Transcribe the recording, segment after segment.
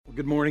Well,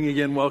 good morning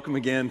again. Welcome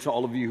again to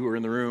all of you who are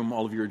in the room,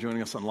 all of you who are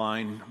joining us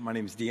online. My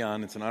name is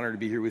Dion. It's an honor to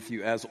be here with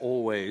you as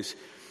always.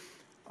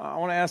 I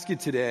want to ask you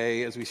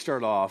today, as we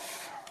start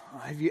off,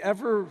 have you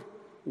ever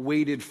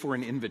waited for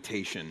an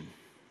invitation?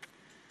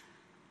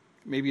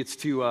 Maybe it's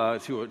to a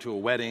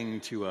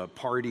wedding, to a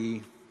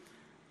party.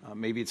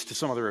 Maybe it's to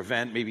some other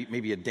event,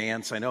 maybe a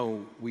dance. I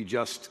know we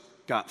just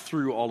got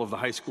through all of the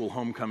high school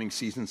homecoming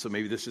season, so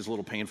maybe this is a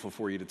little painful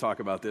for you to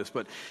talk about this.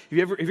 But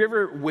have you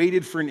ever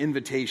waited for an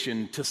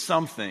invitation to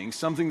something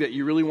that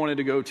you really wanted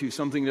to go to,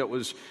 something that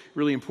was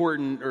really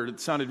important or it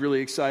sounded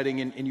really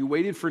exciting, and you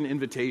waited for an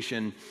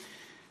invitation,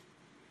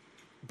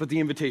 but the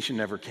invitation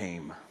never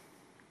came?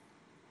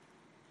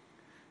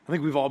 I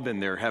think we've all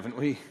been there, haven't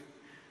we?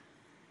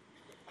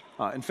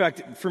 In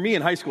fact, for me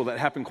in high school, that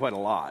happened quite a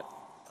lot.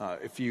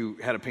 If you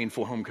had a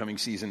painful homecoming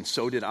season,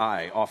 so did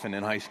I, often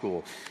in high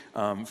school.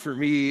 For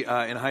me,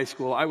 in high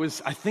school, I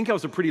think I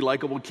was a pretty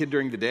likable kid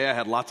during the day. I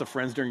had lots of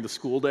friends during the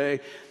school day.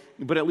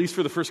 But at least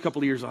for the first couple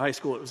of years of high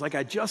school, it was like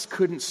I just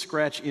couldn't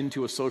scratch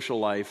into a social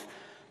life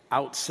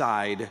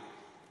outside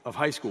of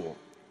high school.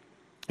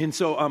 And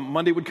so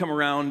Monday would come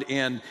around,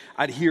 and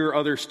I'd hear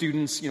other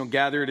students,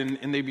 gathered,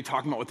 and they'd be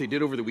talking about what they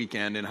did over the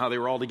weekend and how they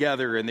were all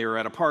together, and they were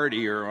at a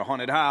party or a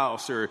haunted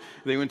house, or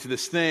they went to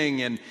this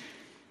thing, and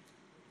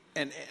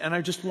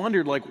I just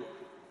wondered,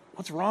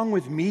 what's wrong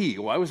with me?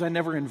 Why was I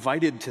never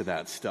invited to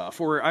that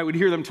stuff? Or I would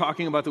hear them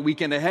talking about the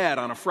weekend ahead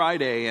on a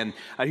Friday, and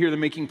I'd hear them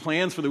making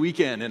plans for the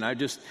weekend, and I'd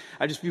just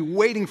be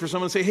waiting for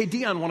someone to say, "Hey,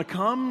 Dion, want to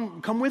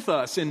come with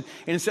us?" And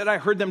instead I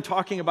heard them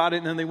talking about it,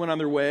 and then they went on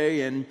their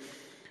way, and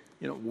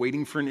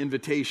waiting for an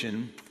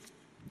invitation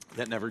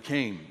that never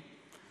came.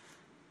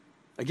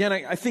 Again,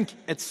 I think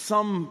at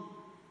some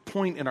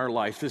point in our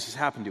life this has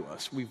happened to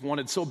us. We've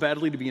wanted so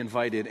badly to be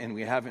invited, and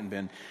we haven't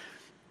been.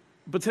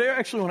 But today I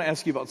actually want to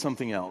ask you about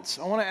something else.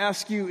 I want to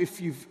ask you if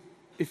you've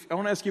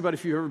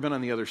ever been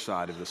on the other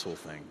side of this whole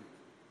thing.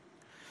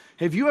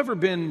 Have you ever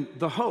been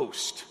the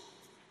host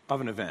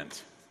of an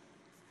event?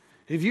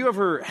 Have you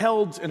ever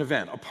held an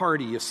event, a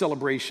party, a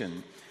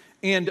celebration,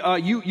 and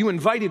you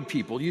invited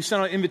people, you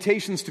sent out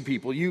invitations to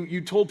people,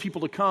 you told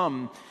people to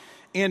come,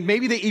 and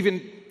maybe they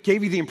even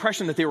gave you the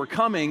impression that they were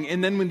coming,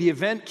 and then when the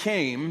event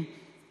came,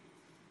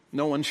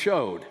 no one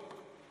showed?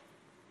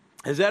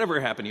 Has that ever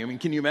happened to you? I mean,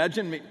 can you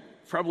imagine?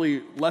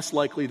 Probably less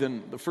likely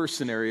than the first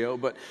scenario,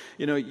 but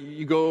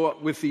you go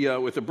with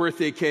the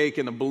birthday cake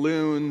and the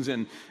balloons,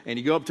 and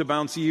you go up to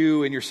Bouncy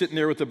You, and you're sitting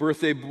there with the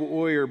birthday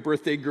boy or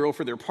birthday girl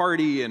for their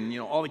party, and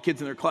all the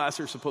kids in their class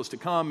are supposed to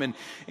come,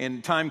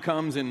 and time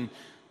comes and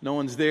no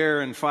one's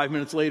there, and 5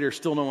 minutes later,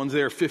 still no one's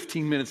there.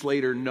 15 minutes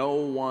later, no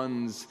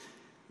one's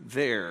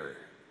there.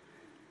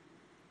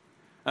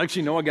 I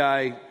actually know a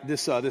guy.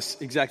 This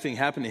exact thing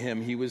happened to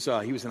him. He was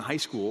in high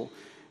school,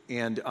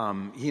 and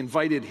he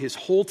invited his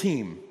whole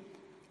team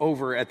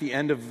over at the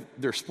end of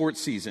their sports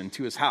season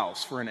to his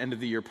house for an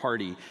end-of-the-year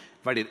party.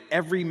 Invited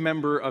every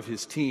member of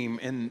his team,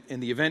 and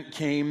the event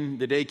came,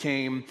 the day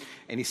came,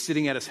 and he's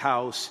sitting at his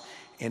house,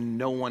 and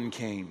no one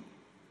came.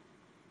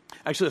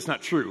 Actually, that's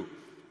not true.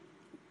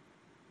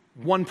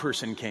 One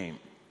person came,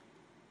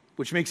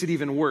 which makes it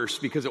even worse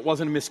because it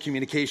wasn't a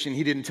miscommunication.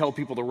 He didn't tell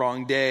people the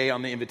wrong day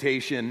on the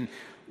invitation.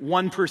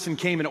 One person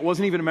came, and it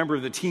wasn't even a member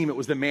of the team. It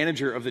was the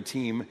manager of the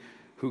team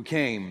who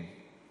came.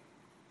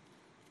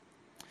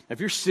 If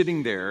you're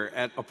sitting there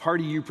at a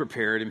party you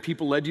prepared and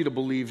people led you to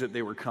believe that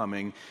they were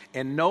coming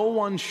and no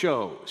one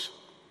shows,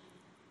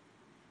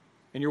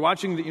 and you're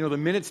watching the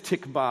minutes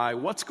tick by,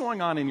 what's going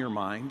on in your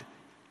mind?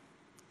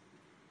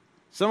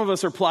 Some of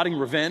us are plotting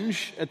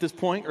revenge at this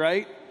point,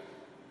 right?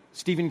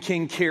 Stephen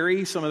King,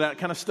 Carrie, some of that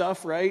kind of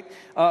stuff, right?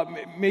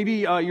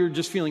 Maybe you're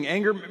just feeling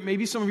anger.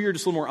 Maybe some of you are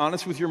just a little more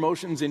honest with your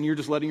emotions and you're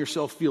just letting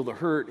yourself feel the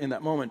hurt in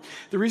that moment.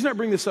 The reason I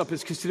bring this up is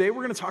because today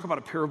we're going to talk about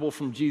a parable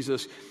from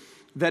Jesus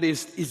that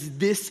is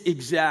this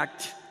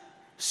exact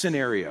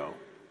scenario.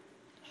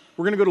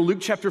 We're going to go to Luke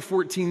chapter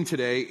 14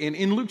 today, and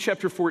in Luke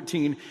chapter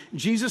 14,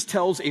 Jesus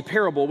tells a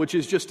parable, which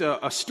is just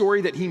a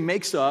story that he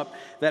makes up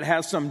that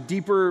has some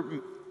deeper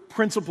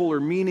principle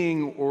or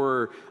meaning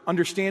or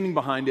understanding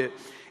behind it.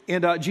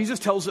 And Jesus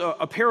tells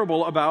a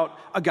parable about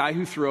a guy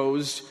who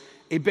throws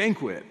a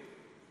banquet.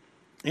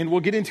 And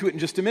we'll get into it in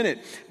just a minute.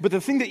 But the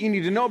thing that you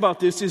need to know about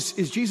this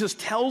is Jesus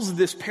tells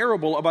this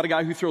parable about a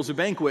guy who throws a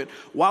banquet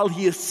while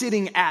he is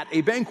sitting at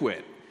a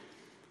banquet.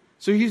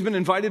 So he's been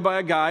invited by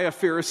a guy, a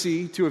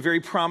Pharisee, to a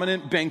very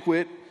prominent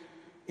banquet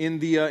in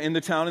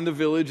the town, in the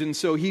village. And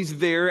so he's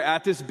there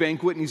at this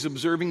banquet, and he's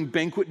observing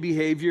banquet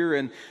behavior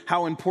and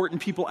how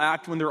important people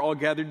act when they're all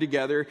gathered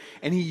together.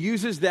 And he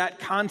uses that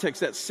context,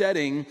 that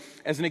setting,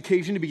 as an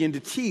occasion to begin to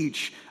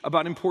teach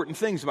about important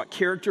things, about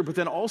character, but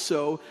then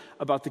also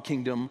about the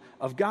kingdom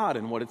of God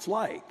and what it's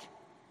like.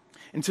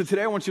 And so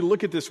today I want you to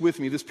look at this with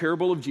me, this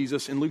parable of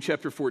Jesus in Luke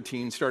chapter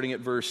 14, starting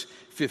at verse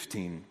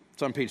 15.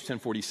 It's on page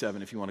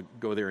 1047 if you want to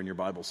go there in your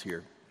Bibles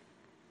here.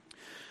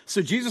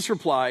 So Jesus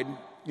replied,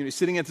 he's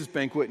sitting at this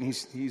banquet, and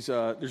he's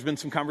there's been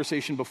some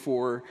conversation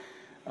before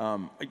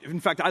In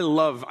fact, I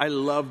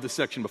love the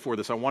section before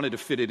this. I wanted to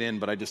fit it in,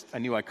 but I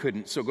knew I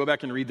couldn't. So go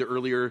back and read the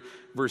earlier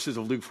verses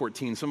of Luke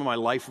 14. Some of my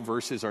life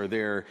verses are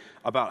there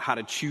about how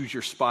to choose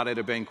your spot at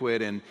a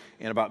banquet and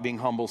about being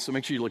humble. So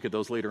make sure you look at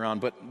those later on.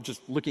 But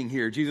just looking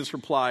here, Jesus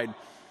replied,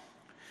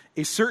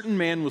 "A certain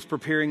man was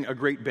preparing a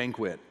great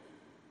banquet,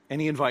 and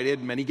he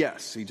invited many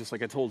guests." See, just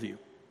like I told you.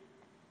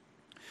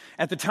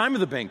 At the time of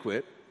the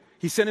banquet,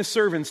 he sent his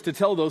servants to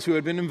tell those who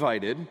had been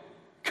invited,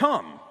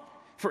 "Come,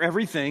 for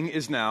everything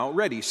is now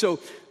ready." So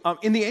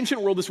in the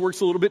ancient world, this works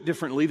a little bit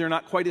differently. They're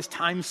not quite as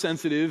time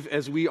sensitive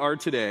as we are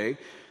today.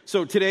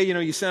 So today,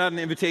 you send out an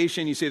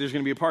invitation, you say there's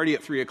going to be a party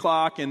at 3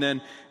 o'clock, and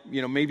then,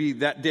 maybe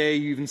that day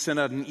you even send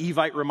out an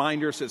Evite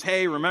reminder that says,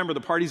 "Hey, remember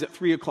the party's at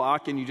 3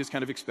 o'clock," and you just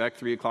kind of expect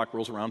 3 o'clock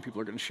rolls around,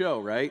 people are going to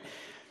show, right?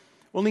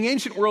 Well, in the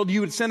ancient world,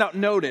 you would send out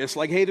notice,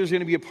 like, "Hey, there's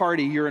going to be a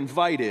party, you're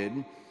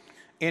invited."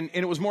 And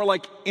it was more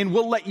like, "And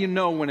we'll let you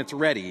know when it's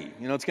ready."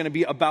 It's going to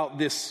be about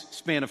this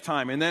span of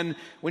time. And then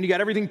when you got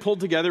everything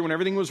pulled together, when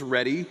everything was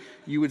ready,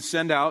 you would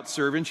send out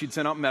servants, you'd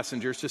send out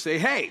messengers to say,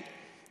 "Hey,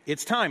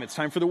 it's time. It's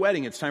time for the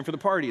wedding. It's time for the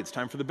party. It's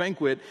time for the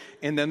banquet."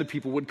 And then the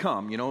people would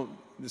come.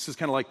 This is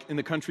kind of like in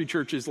the country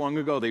churches long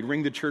ago. They'd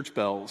ring the church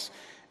bells,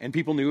 and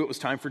people knew it was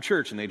time for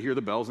church, and they'd hear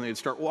the bells, and they'd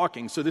start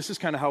walking. So this is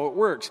kind of how it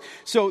works.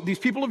 So these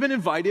people have been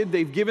invited.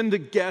 They've given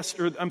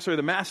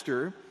the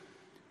master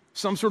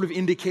some sort of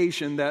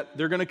indication that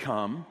they're going to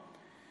come.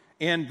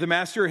 And the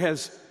master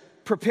has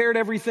prepared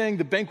everything.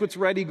 The banquet's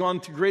ready, gone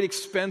to great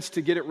expense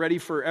to get it ready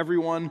for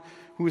everyone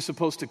who is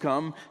supposed to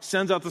come.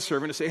 Sends out the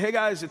servant to say, "Hey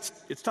guys,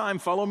 it's time,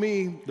 follow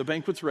me. The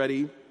banquet's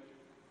ready."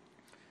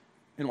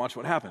 And watch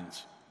what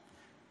happens.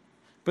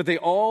 But they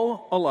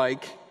all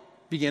alike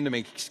began to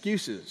make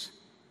excuses.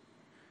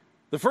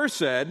 The first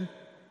said,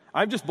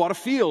 "I've just bought a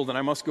field and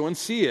I must go and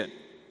see it.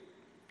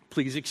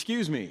 Please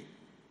excuse me."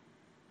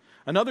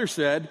 Another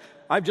said,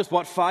 "I've just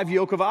bought 5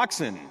 yoke of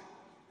oxen,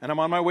 and I'm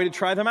on my way to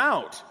try them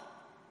out.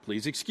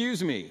 Please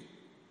excuse me."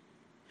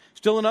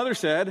 Still another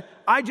said,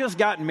 "I just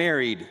got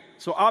married,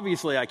 so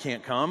obviously I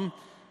can't come."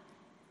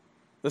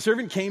 The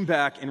servant came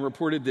back and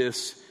reported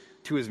this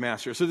to his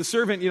master. So the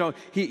servant,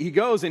 he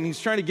goes and he's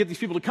trying to get these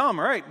people to come.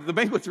 All right, the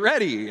banquet's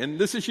ready, and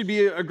this should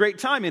be a great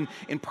time.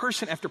 And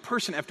person after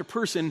person after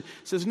person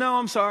says, "No,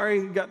 I'm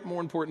sorry, got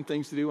more important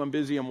things to do. I'm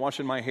busy, I'm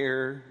washing my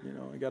hair,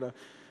 I got to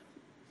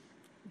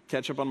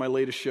catch up on my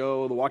latest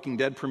show. The Walking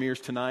Dead premieres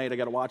tonight. I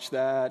got to watch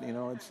that."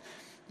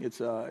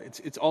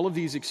 It's all of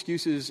these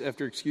excuses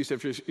after excuse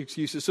after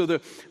excuses. So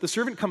the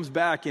servant comes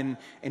back and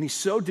he's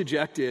so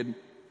dejected,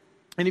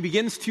 and he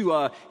begins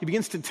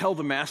to tell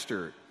the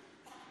master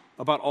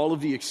about all of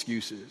the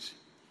excuses.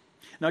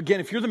 Now again,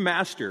 if you're the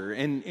master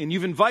and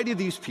you've invited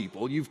these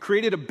people, you've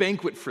created a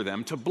banquet for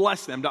them to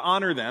bless them, to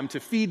honor them, to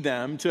feed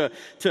them, to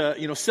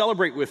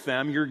celebrate with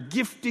them. You're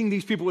gifting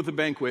these people with a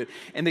banquet,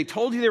 and they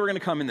told you they were going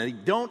to come and they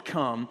don't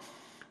come.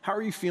 How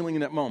are you feeling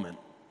in that moment?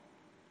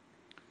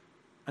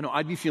 I know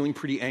I'd be feeling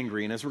pretty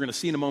angry, and as we're going to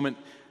see in a moment,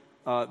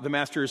 the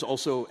master is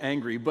also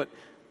angry, but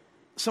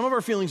some of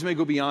our feelings may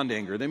go beyond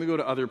anger. They may go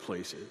to other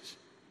places.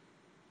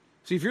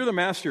 See, if you're the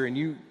master and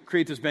you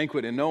create this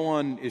banquet and no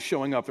one is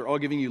showing up, they're all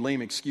giving you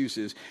lame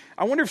excuses,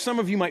 I wonder if some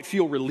of you might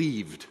feel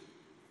relieved.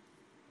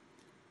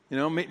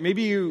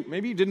 Maybe you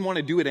didn't want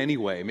to do it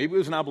anyway. Maybe it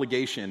was an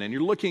obligation, and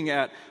you're looking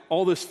at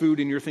all this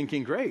food and you're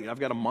thinking, "Great, I've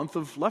got a month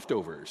of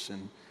leftovers,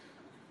 and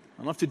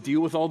I don't have to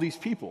deal with all these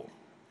people."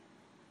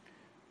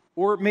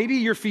 Or maybe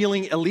you're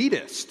feeling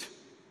elitist.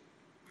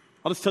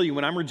 I'll just tell you,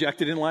 when I'm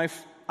rejected in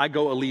life, I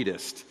go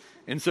elitist.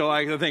 And so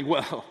I think,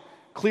 well,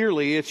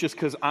 clearly it's just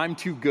because I'm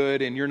too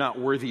good and you're not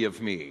worthy of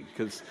me.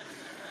 Because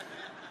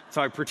that's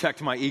how I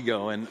protect my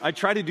ego. And I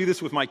try to do this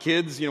with my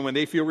kids, when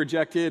they feel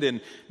rejected.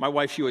 And my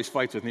wife, she always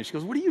fights with me. She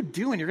goes, "What are you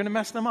doing? You're going to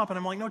mess them up." And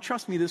I'm like, "No,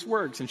 trust me, this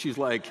works." And she's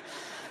like,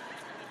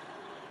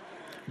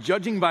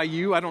 "Judging by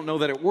you, I don't know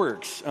that it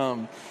works."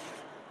 How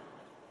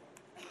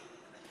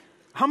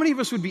many of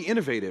us would be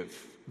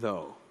innovative,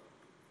 though?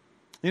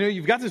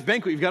 You've got this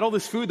banquet, you've got all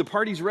this food, the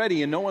party's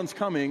ready, and no one's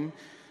coming.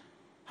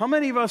 How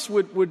many of us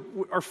would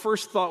our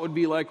first thought would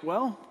be like,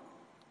 "Well,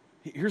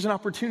 here's an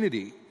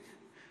opportunity"?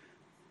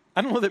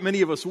 I don't know that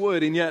many of us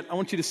would, and yet I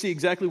want you to see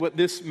exactly what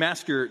this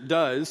master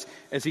does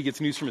as he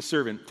gets news from his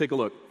servant. Take a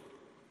look.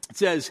 It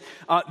says,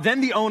 "Then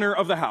the owner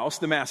of the house,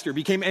 the master,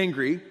 became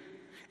angry,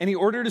 and he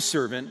ordered his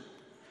servant,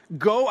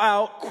 'Go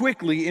out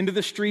quickly into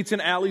the streets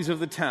and alleys of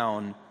the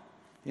town.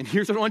 And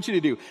here's what I want you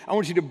to do. I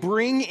want you to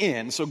bring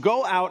in, so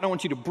go out and I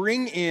want you to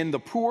bring in the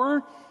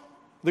poor,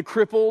 the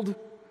crippled,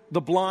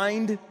 the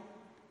blind,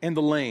 and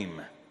the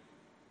lame.'"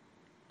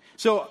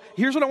 So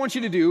here's what I want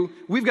you to do.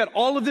 We've got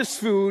all of this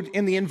food,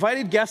 and the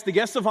invited guests, the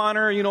guests of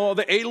honor, all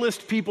the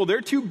A-list people,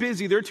 they're too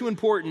busy, they're too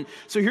important.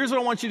 So here's what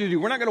I want you to do.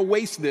 We're not going to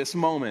waste this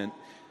moment,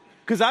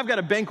 because I've got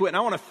a banquet, and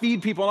I want to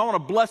feed people, and I want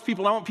to bless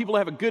people, and I want people to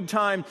have a good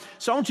time.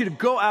 So I want you to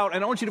go out,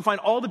 and I want you to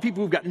find all the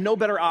people who've got no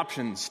better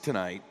options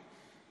tonight.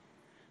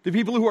 The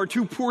people who are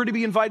too poor to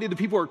be invited, the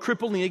people who are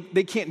crippled and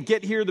they can't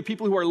get here, the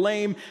people who are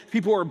lame, the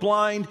people who are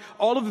blind,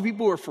 all of the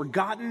people who are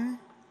forgotten,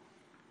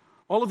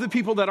 all of the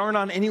people that aren't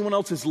on anyone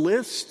else's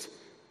list.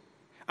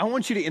 I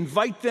want you to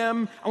invite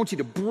them. I want you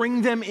to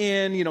bring them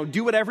in,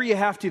 do whatever you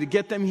have to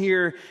get them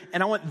here.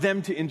 And I want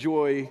them to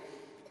enjoy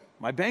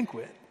my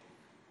banquet.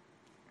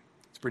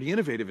 It's pretty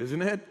innovative,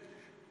 isn't it?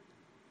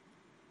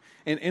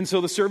 And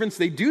so the servants,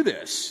 they do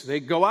this. They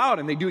go out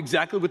and they do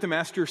exactly what the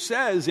master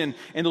says. And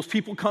those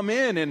people come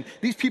in. And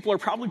these people are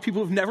probably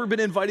people who've never been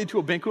invited to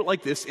a banquet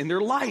like this in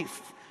their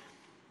life.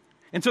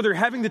 And so they're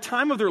having the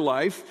time of their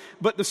life.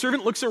 But the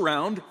servant looks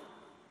around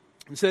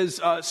and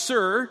says,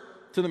 "Sir,"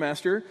 to the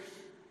master,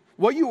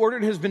 "what you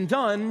ordered has been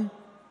done,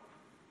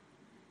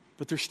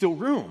 but there's still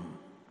room."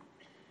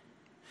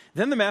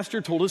 Then the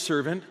master told his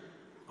servant,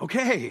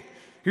 "Okay,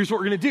 here's what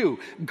we're going to do.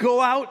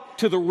 Go out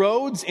to the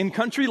roads and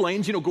country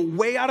lanes, go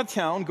way out of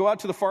town, go out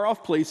to the far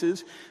off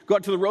places, go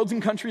out to the roads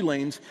and country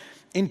lanes,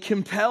 and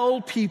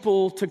compel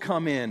people to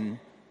come in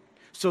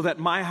so that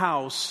my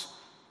house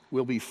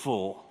will be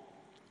full."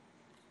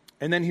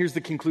 And then here's the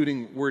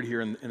concluding word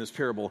here in this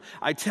parable.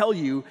 "I tell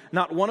you,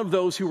 not one of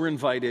those who were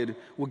invited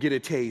will get a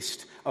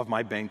taste of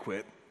my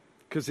banquet."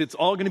 Because it's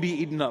all going to be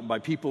eaten up by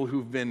people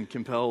who've been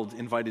compelled,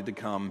 invited to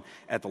come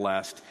at the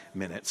last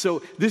minute.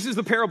 So this is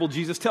the parable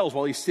Jesus tells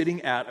while he's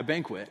sitting at a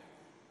banquet.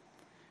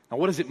 Now,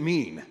 what does it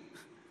mean?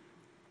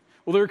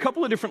 Well, there are a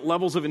couple of different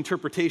levels of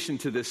interpretation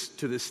to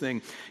this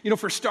thing.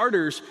 For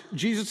starters,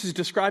 Jesus is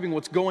describing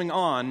what's going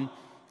on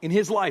in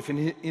his life,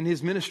 in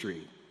his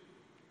ministry.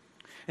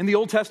 In the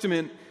Old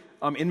Testament,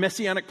 in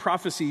Messianic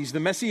prophecies,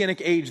 the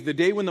Messianic age, the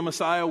day when the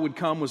Messiah would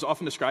come, was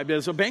often described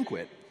as a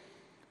banquet,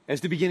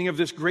 as the beginning of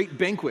this great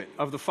banquet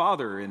of the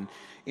Father.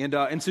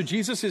 And so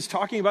Jesus is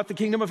talking about the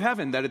kingdom of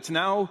heaven, that it's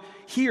now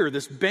here.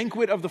 This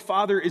banquet of the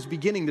Father is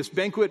beginning, this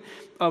banquet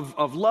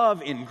of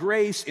love and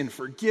grace and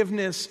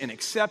forgiveness and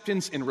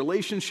acceptance and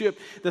relationship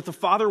that the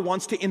Father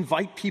wants to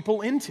invite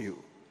people into.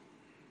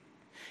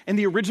 And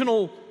the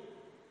original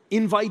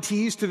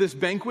invitees to this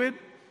banquet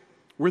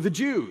were the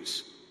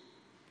Jews.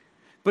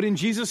 But in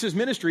Jesus'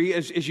 ministry,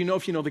 as you know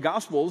if you know the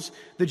Gospels,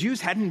 the Jews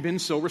hadn't been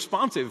so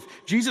responsive.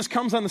 Jesus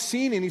comes on the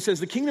scene and he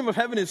says, "The kingdom of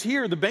heaven is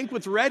here. The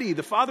banquet's ready.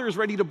 The Father is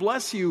ready to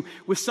bless you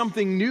with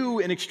something new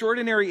and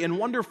extraordinary and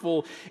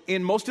wonderful."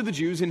 And most of the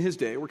Jews in his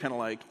day were kind of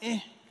like,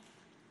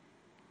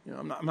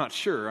 I'm not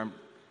sure. I'm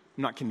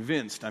not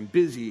convinced. I'm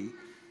busy.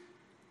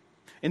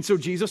 And so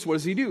Jesus, what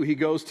does he do? He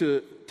goes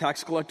to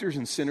tax collectors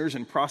and sinners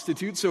and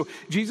prostitutes. So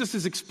Jesus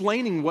is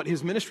explaining what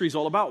his ministry is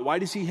all about. Why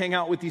does he hang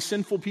out with these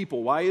sinful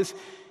people? Why is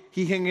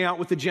he hanging out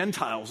with the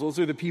Gentiles? Those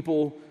are the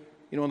people,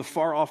 in the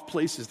far off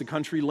places, the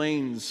country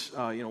lanes,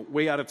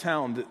 way out of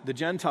town, the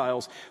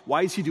Gentiles.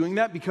 Why is he doing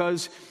that?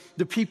 Because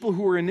the people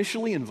who were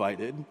initially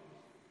invited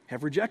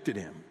have rejected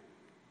him.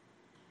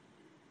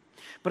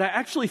 But I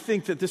actually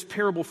think that this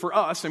parable for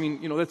us,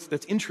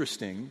 that's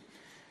interesting.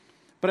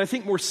 But I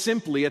think more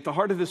simply, at the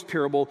heart of this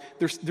parable,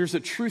 there's a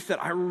truth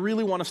that I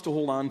really want us to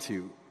hold on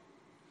to.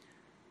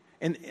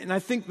 And I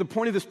think the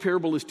point of this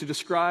parable is to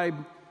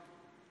describe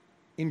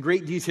in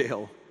great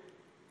detail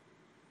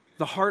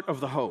the heart of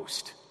the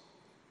host.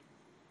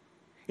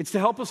 It's to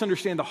help us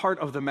understand the heart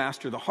of the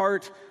master, the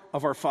heart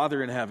of our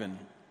Father in heaven.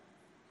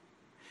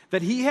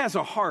 That he has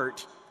a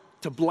heart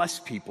to bless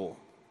people.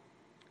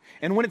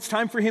 And when it's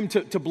time for him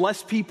to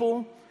bless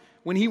people,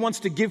 when he wants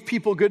to give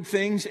people good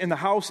things and the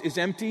house is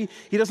empty,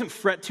 he doesn't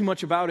fret too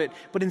much about it,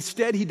 but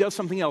instead he does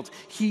something else.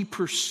 He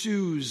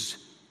pursues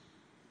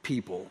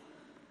people.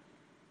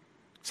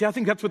 See, I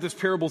think that's what this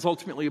parable is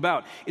ultimately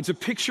about. It's a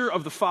picture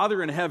of the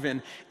Father in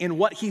heaven and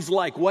what he's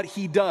like, what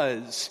he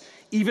does.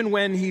 Even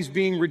when he's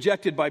being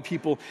rejected by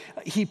people,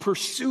 he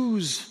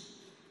pursues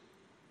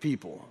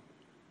people.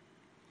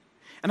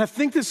 And I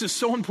think this is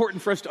so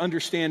important for us to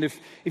understand. If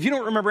you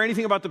don't remember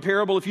anything about the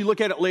parable, if you look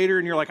at it later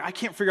and you're like, I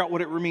can't figure out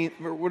what it means,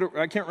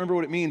 I can't remember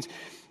what it means,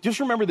 just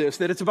remember this,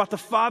 that it's about the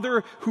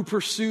Father who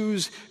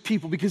pursues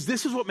people, because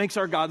this is what makes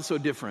our God so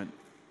different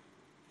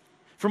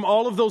from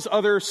all of those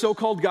other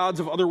so-called gods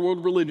of other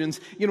world religions.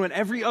 In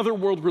every other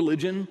world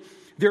religion,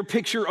 their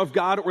picture of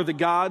God or the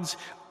gods,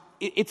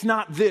 it's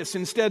not this.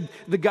 Instead,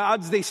 the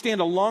gods, they stand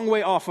a long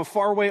way off, a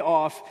far way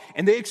off,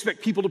 and they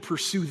expect people to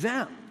pursue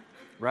them,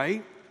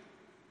 right?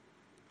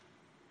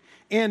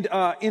 And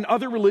in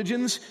other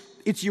religions,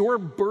 it's your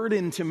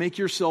burden to make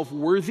yourself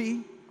worthy,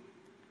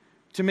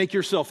 to make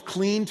yourself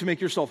clean, to make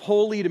yourself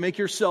holy, to make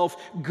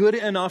yourself good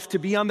enough to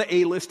be on the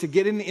A-list, to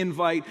get an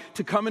invite,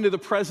 to come into the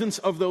presence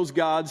of those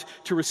gods,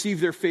 to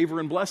receive their favor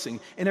and blessing.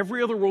 In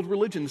every other world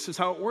religion, this is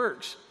how it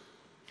works.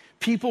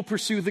 People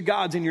pursue the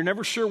gods, and you're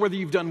never sure whether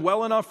you've done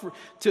well enough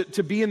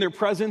to be in their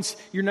presence.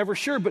 You're never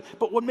sure.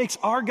 But what makes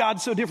our God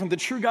so different, the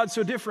true God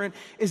so different,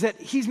 is that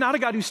he's not a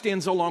God who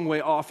stands a long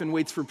way off and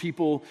waits for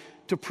people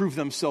to prove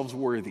themselves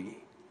worthy.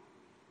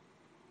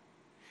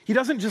 He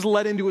doesn't just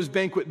let into his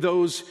banquet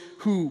those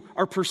who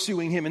are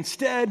pursuing him.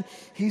 Instead,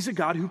 he's a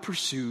God who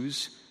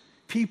pursues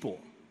people.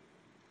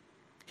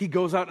 He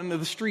goes out into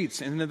the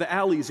streets and into the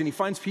alleys, and he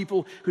finds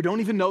people who don't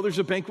even know there's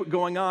a banquet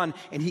going on,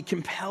 and he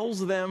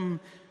compels them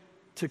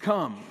to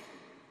come.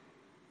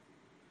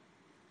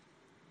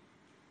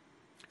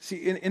 See,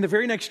 in the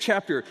very next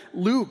chapter,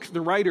 Luke,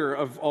 the writer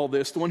of all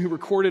this, the one who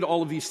recorded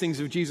all of these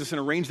things of Jesus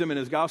and arranged them in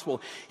his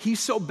gospel, he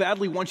so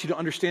badly wants you to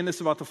understand this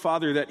about the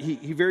Father that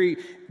he very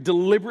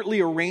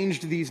deliberately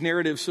arranged these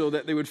narratives so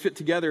that they would fit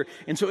together.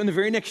 And so in the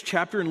very next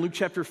chapter, in Luke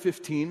chapter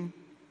 15,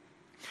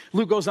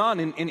 Luke goes on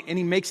and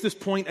he makes this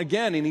point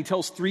again, and he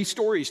tells three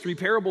stories, three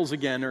parables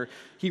again, or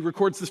he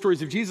records the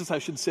stories of Jesus, I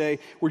should say,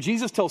 where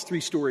Jesus tells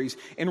three stories.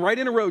 And right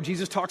in a row,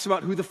 Jesus talks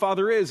about who the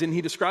Father is, and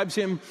he describes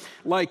him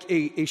like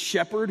a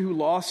shepherd who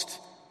lost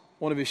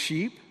one of his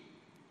sheep.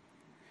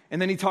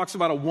 And then he talks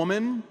about a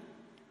woman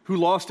who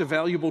lost a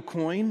valuable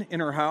coin in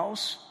her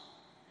house.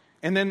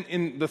 And then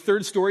in the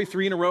third story,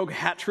 three in a row,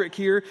 hat trick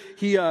here,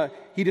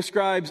 he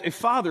describes a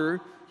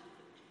father,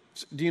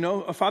 do you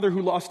know, a father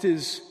who lost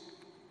his...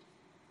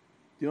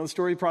 You know the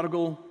story of the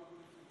prodigal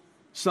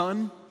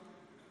son?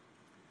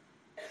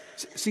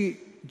 See,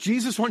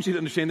 Jesus wants you to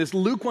understand this.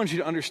 Luke wants you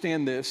to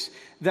understand this,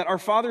 that our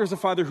Father is a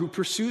Father who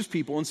pursues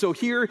people. And so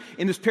here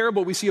in this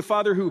parable, we see a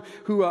father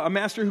a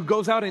master who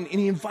goes out and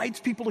he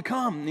invites people to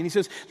come. And he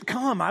says,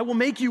 come, I will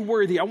make you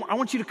worthy. I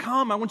want you to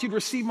come. I want you to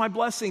receive my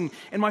blessing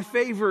and my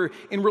favor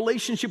in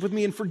relationship with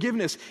me and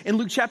forgiveness. In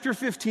Luke chapter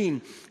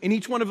 15, in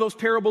each one of those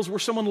parables where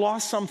someone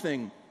lost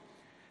something,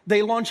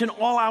 they launch an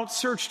all-out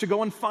search to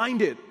go and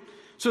find it.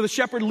 So the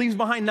shepherd leaves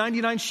behind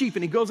 99 sheep,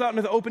 and he goes out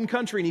into the open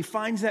country, and he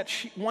finds that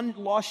one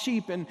lost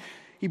sheep, and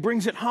he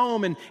brings it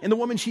home. And the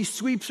woman, she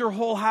sweeps her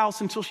whole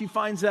house until she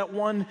finds that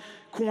one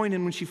coin,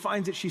 and when she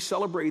finds it, she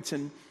celebrates.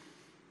 And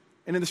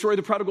in the story of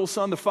the prodigal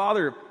son, the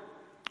father,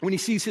 when he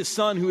sees his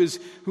son who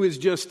has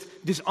just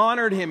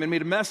dishonored him and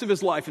made a mess of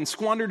his life and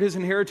squandered his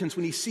inheritance,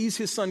 when he sees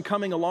his son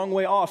coming a long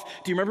way off,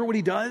 do you remember what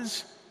he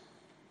does?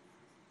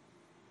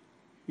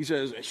 He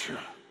says,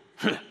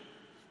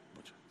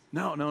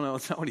 no,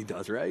 that's not what he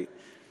does, right?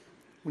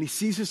 When he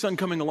sees his son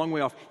coming a long way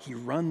off, he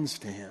runs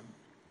to him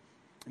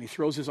and he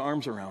throws his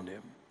arms around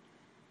him.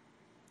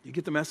 You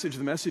get the message?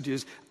 The message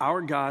is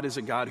our God is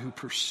a God who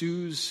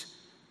pursues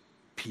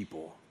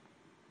people.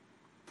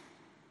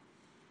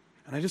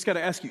 And I just got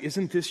to ask you,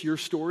 isn't this your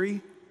story?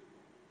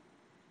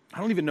 I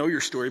don't even know your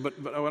story, but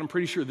I'm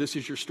pretty sure this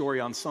is your story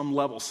on some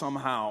level,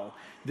 somehow.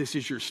 This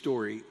is your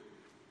story.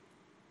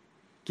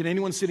 Can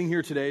anyone sitting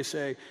here today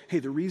say, hey,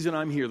 the reason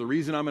I'm here, the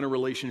reason I'm in a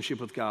relationship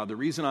with God, the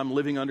reason I'm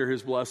living under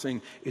his blessing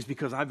is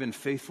because I've been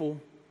faithful,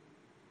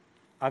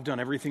 I've done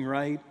everything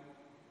right,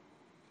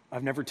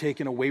 I've never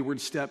taken a wayward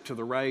step to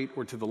the right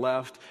or to the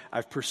left,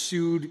 I've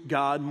pursued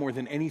God more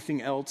than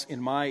anything else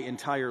in my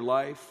entire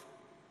life?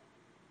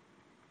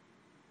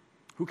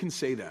 Who can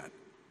say that?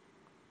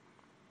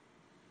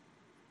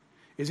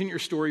 Isn't your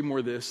story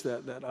more this,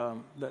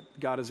 that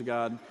God is a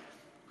God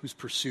who's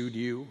pursued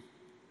you?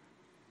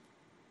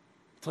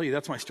 I'll tell you,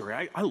 that's my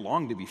story. I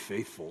long to be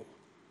faithful.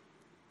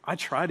 I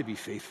try to be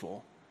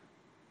faithful.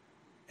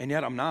 And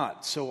yet I'm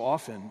not so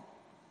often.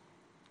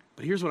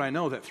 But here's what I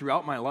know, that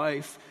throughout my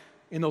life,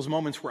 in those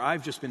moments where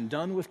I've just been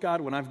done with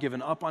God, when I've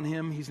given up on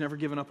him, he's never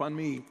given up on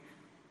me.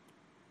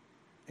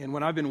 And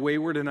when I've been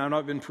wayward and I've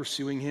not been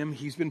pursuing him,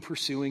 he's been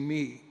pursuing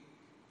me,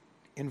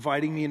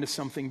 inviting me into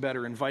something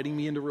better, inviting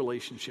me into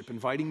relationship,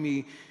 inviting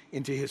me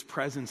into his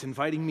presence,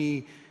 inviting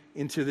me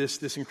into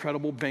this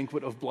incredible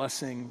banquet of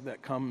blessing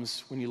that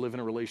comes when you live in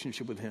a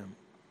relationship with him.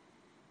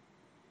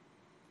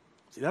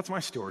 See, that's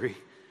my story.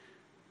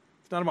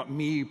 It's not about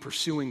me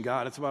pursuing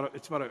God. It's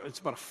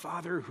about a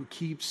father who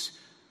keeps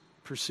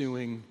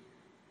pursuing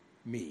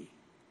me.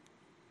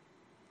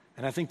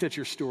 And I think that's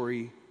your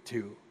story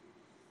too.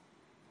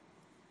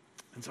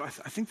 And so I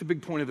think the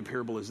big point of the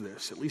parable is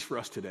this, at least for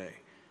us today.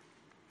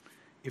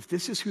 If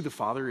this is who the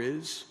Father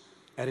is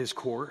at his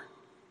core,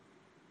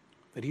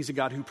 that he's a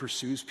God who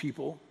pursues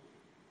people,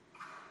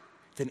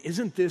 then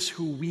isn't this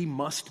who we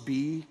must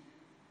be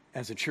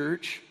as a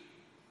church?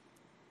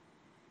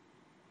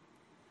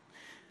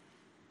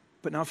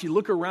 But now if you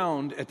look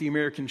around at the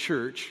American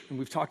church, and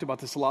we've talked about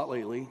this a lot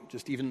lately,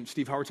 just even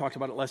Steve Howard talked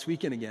about it last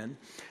weekend again,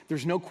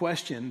 there's no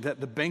question that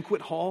the banquet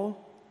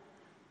hall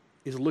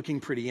is looking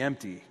pretty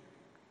empty.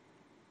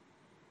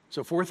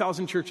 So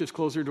 4,000 churches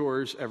close their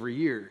doors every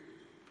year.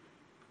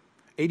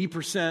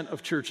 80%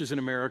 of churches in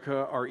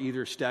America are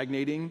either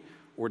stagnating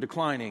or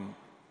declining.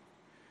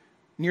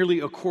 Nearly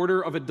a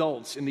quarter of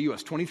adults in the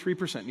U.S.,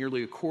 23%,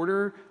 nearly a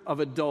quarter of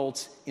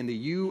adults in the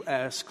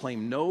U.S.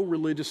 claim no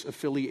religious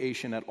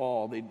affiliation at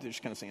all. They're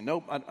just kind of saying,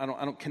 nope, I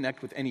don't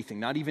connect with anything,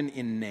 not even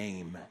in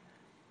name.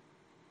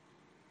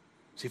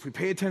 See, if we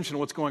pay attention to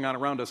what's going on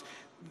around us,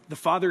 the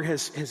Father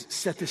has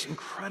set this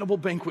incredible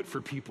banquet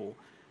for people.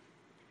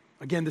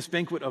 Again, this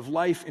banquet of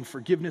life and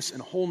forgiveness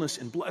and wholeness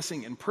and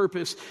blessing and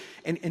purpose,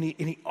 and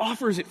he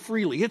offers it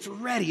freely. It's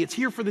ready. It's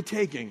here for the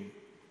taking.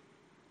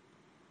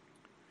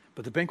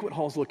 But the banquet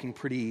hall's looking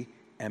pretty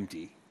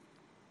empty.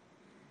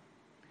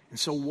 And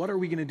so what are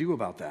we going to do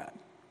about that?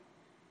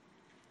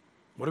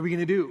 What are we going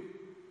to do?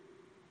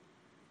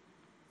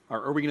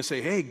 Are we going to say,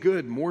 hey,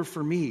 good, more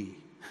for me?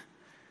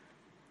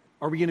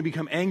 Are we going to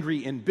become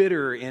angry and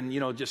bitter and,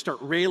 just start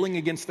railing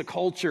against the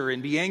culture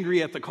and be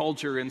angry at the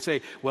culture and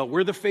say, well,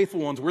 we're the faithful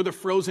ones, we're the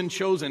frozen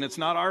chosen, it's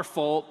not our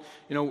fault,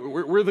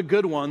 we're the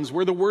good ones,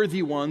 we're the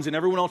worthy ones, and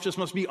everyone else just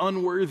must be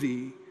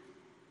unworthy?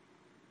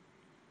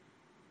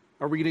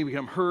 Are we going to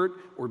become hurt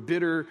or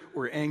bitter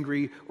or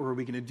angry, or are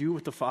we going to do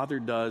what the Father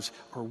does?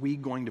 Are we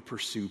going to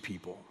pursue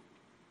people?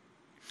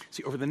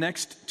 See, over the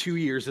next 2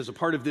 years, as a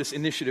part of this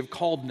initiative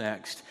called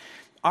Next,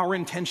 our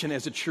intention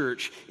as a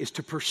church is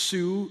to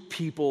pursue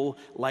people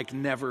like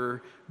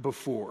never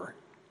before.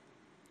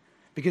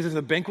 Because as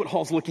the banquet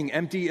hall's looking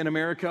empty in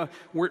America,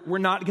 we're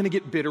not going to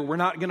get bitter. We're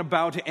not going to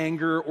bow to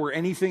anger or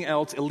anything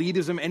else,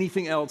 elitism,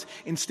 anything else.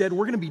 Instead,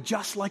 we're going to be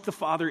just like the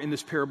Father in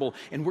this parable,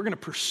 and we're going to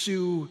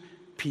pursue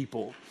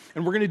people.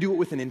 And we're going to do it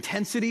with an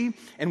intensity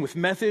and with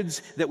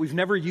methods that we've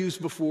never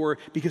used before,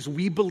 because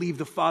we believe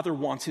the Father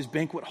wants his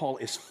banquet hall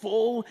as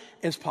full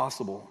as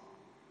possible.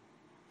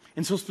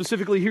 And so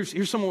specifically,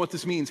 here's some of what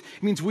this means.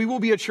 It means we will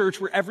be a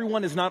church where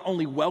everyone is not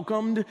only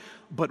welcomed,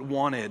 but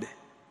wanted.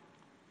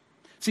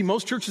 See,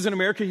 most churches in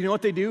America, you know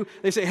what they do?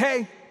 They say,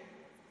 hey,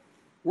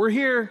 we're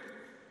here.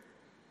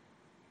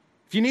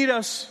 If you need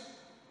us,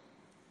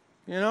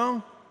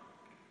 come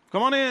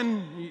on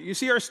in. You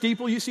see our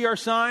steeple, you see our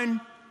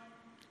sign.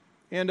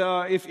 And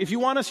if you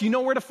want us, you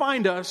know where to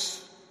find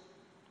us.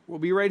 We'll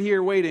be right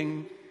here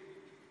waiting.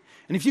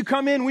 And if you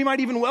come in, we might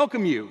even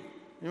welcome you.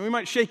 And we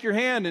might shake your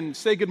hand and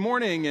say good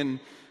morning,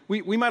 and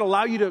we might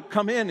allow you to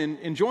come in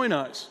and join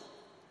us.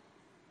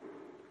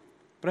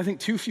 But I think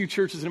too few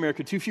churches in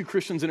America, too few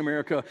Christians in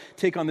America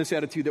take on this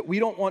attitude that we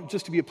don't want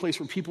just to be a place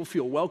where people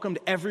feel welcomed,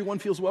 everyone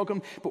feels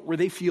welcomed, but where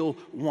they feel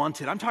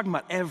wanted. I'm talking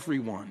about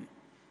everyone.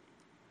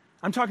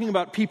 I'm talking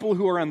about people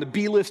who are on the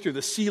B list or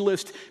the C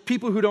list,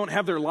 people who don't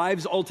have their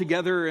lives all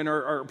together and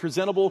are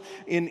presentable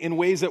in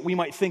ways that we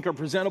might think are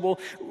presentable.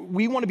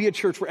 We want to be a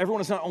church where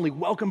everyone is not only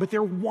welcome, but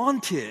they're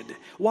wanted.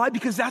 Why?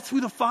 Because that's who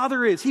the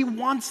Father is. He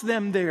wants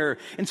them there.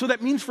 And so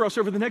that means for us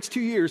over the next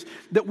 2 years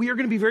that we are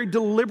going to be very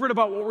deliberate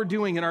about what we're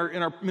doing in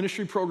our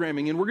ministry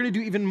programming. And we're going to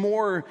do even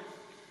more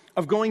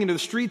of going into the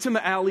streets and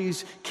the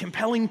alleys,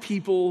 compelling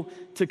people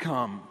to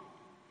come.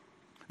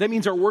 That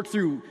means our work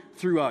through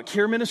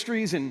care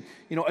ministries and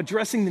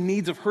addressing the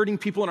needs of hurting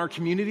people in our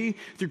community,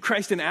 through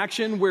Christ in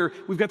Action, where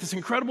we've got this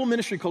incredible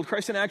ministry called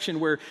Christ in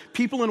Action, where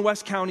people in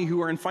West County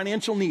who are in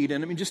financial need,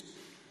 and just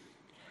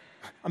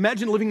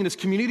imagine living in this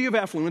community of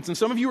affluence, and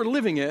some of you are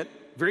living it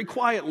very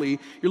quietly.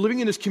 You're living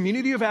in this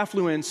community of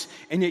affluence,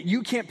 and yet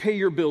you can't pay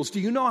your bills. Do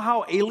you know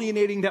how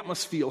alienating that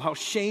must feel? How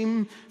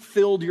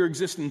shame-filled your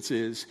existence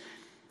is?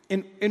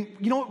 And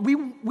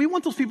we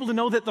want those people to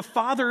know that the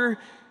Father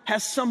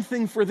has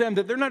something for them,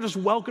 that they're not just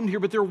welcomed here,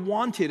 but they're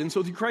wanted. And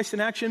so through Christ in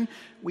Action,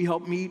 we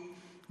help meet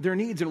their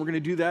needs, and we're going to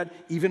do that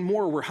even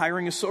more. We're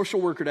hiring a social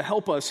worker to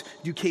help us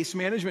do case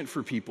management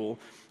for people,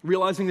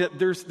 realizing that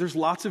there's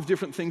lots of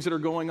different things that are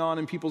going on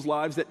in people's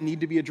lives that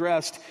need to be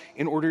addressed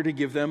in order to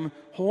give them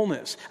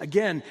wholeness.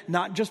 Again,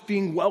 not just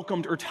being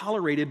welcomed or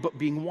tolerated, but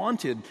being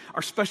wanted.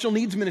 Our special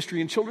needs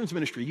ministry and children's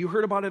ministry, you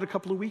heard about it a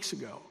couple of weeks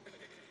ago,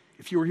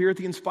 if you were here at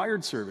the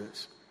Inspired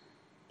service.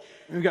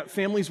 We've got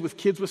families with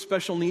kids with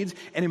special needs,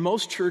 and in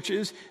most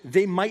churches,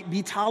 they might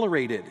be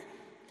tolerated.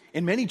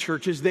 In many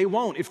churches, they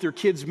won't if their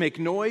kids make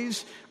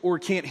noise or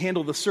can't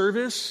handle the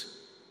service.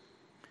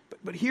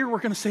 But here we're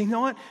going to say, you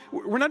know what?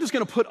 We're not just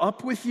going to put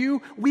up with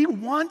you. We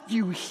want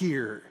you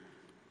here.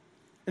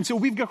 And so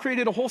we've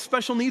created a whole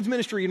special needs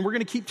ministry, and we're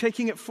going to keep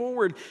taking it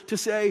forward to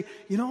say,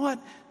 you know what?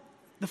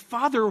 The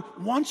Father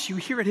wants you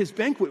here at his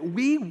banquet.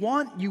 We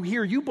want you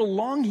here. You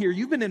belong here.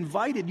 You've been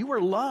invited. You are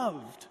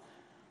loved.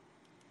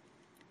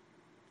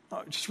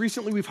 Just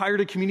recently, we've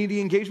hired a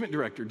community engagement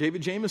director,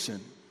 David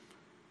Jameson.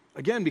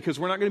 Again, because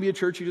we're not going to be a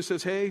church who just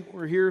says, hey,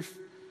 we're here. If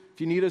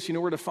you need us, you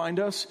know where to find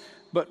us.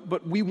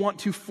 But we want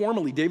to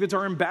formally, David's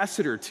our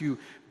ambassador to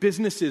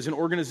businesses and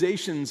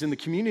organizations in the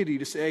community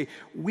to say,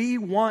 we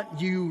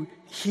want you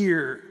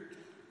here.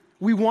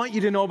 We want you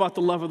to know about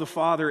the love of the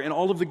Father and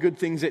all of the good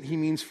things that he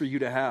means for you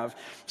to have.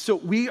 So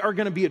we are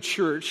going to be a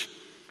church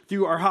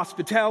through our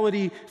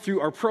hospitality, through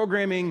our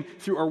programming,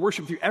 through our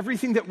worship, through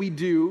everything that we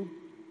do,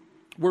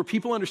 where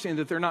people understand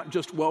that they're not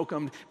just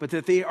welcomed, but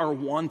that they are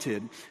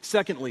wanted.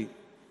 Secondly,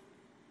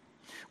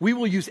 we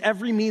will use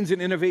every means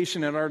and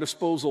innovation at our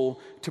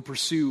disposal to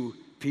pursue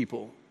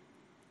people.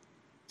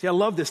 See, I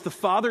love this. The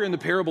Father in the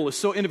parable is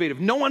so innovative.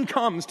 No one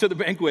comes to the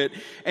banquet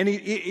and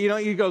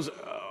he goes,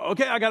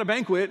 okay, I got a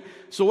banquet,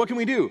 so what can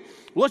we do?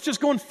 Well, let's just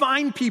go and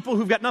find people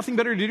who've got nothing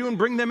better to do and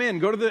bring them in.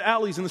 Go to the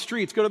alleys and the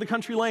streets, go to the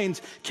country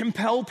lanes,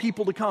 compel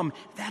people to come.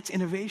 That's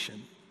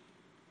innovation.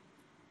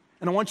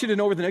 And I want you to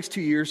know over the next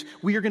 2 years,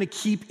 we are going to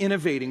keep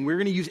innovating. We're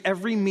going to use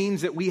every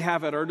means that we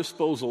have at our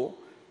disposal,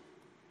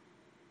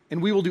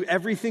 and we will do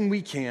everything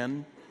we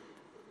can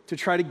to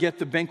try to get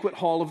the banquet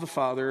hall of the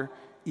Father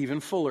even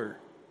fuller.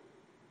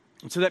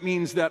 And so that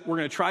means that we're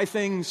going to try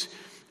things,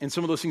 and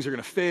some of those things are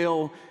going to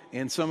fail,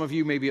 and some of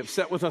you may be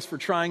upset with us for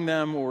trying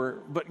them,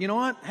 but you know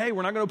what? Hey,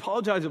 we're not going to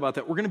apologize about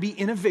that. We're going to be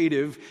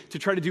innovative to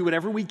try to do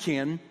whatever we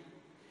can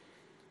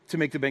to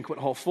make the banquet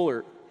hall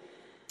fuller.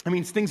 That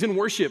means things in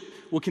worship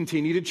will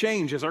continue to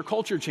change as our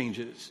culture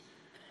changes.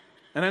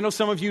 And I know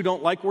some of you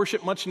don't like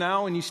worship much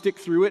now and you stick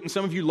through it, and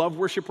some of you love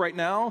worship right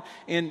now,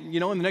 and in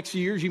the next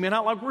few years you may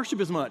not like worship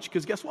as much,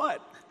 because guess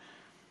what?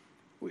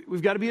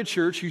 We've got to be a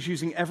church who's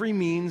using every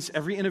means,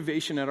 every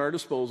innovation at our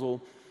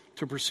disposal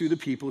to pursue the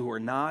people who are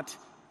not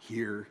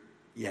here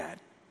yet.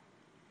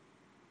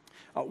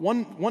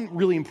 One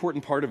really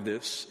important part of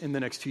this in the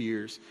next 2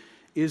 years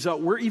is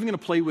we're even going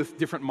to play with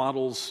different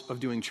models of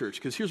doing church.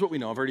 Because here's what we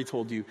know. I've already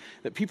told you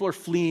that people are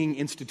fleeing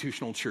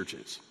institutional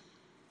churches.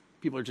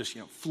 People are just,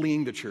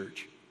 fleeing the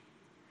church.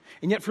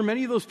 And yet for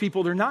many of those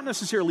people, they're not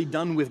necessarily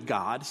done with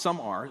God. Some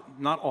are,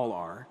 not all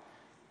are.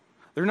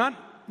 They're not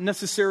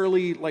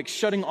necessarily like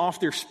shutting off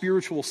their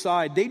spiritual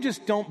side. They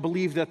just don't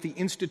believe that the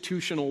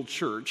institutional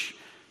church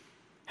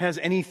has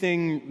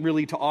anything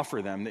really to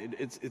offer them.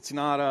 It's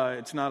not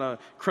a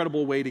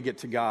credible way to get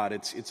to God.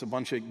 It's a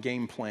bunch of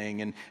game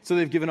playing, and so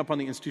they've given up on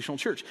the institutional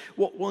church.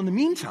 Well, in the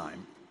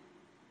meantime,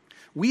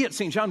 we at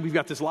St. John, we've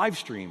got this live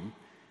stream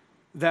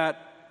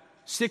that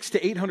 600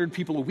 to 800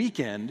 people a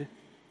weekend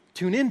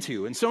tune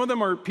into, and some of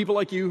them are people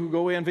like you who go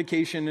away on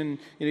vacation, and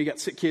you got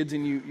sick kids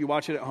and you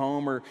watch it at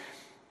home,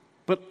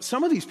 but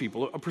some of these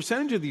people, a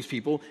percentage of these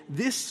people,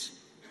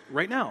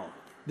 right now,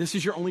 this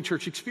is your only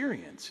church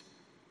experience.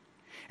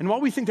 And while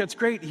we think that's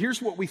great,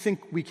 here's what we think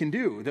we can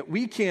do, that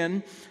we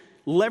can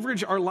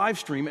leverage our live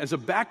stream as a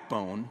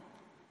backbone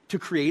to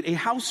create a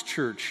house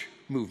church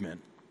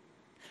movement.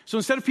 So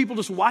instead of people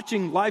just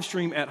watching live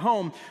stream at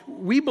home,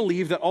 we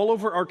believe that all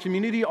over our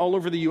community, all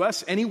over the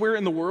U.S., anywhere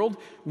in the world,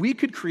 we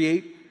could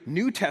create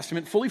New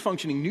Testament, fully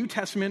functioning New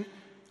Testament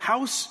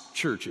house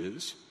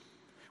churches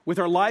with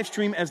our live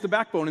stream as the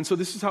backbone. And so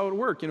this is how it would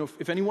work.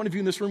 If any one of you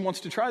in this room wants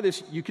to try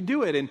this, you could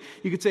do it. And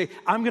you could say,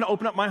 I'm going to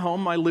open up my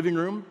home, my living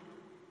room,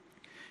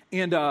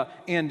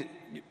 and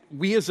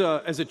we as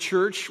a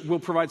church will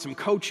provide some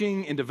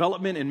coaching and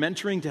development and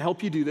mentoring to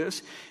help you do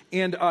this.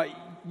 And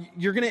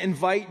you're going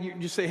to you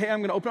just say, hey, I'm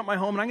going to open up my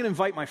home, and I'm going to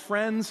invite my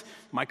friends,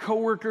 my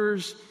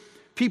coworkers,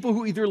 people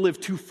who either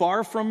live too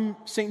far from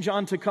St.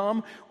 John to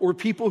come, or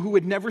people who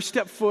would never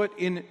step foot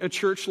in a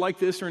church like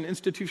this or an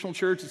institutional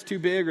church. It's too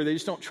big, or they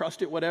just don't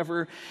trust it,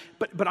 whatever.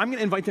 But I'm going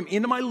to invite them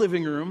into my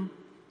living room,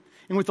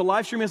 and with the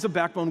live stream as a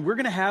backbone, we're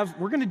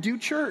going to do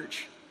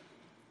church.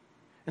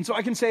 And so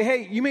I can say,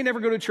 hey, you may never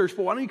go to church,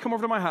 but why don't you come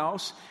over to my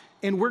house,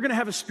 and we're going to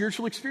have a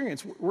spiritual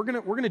experience. We're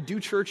going to do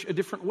church a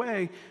different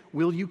way.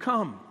 Will you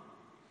come?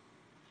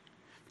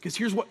 Because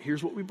here's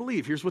what we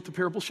believe. Here's what the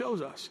parable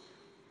shows us.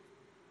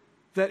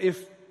 That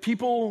if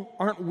people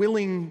aren't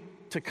willing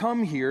to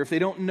come here, if they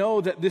don't know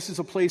that this is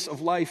a place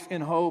of life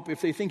and hope, if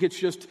they think it's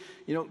just,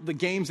 the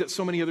games that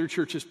so many other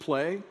churches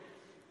play,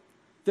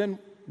 then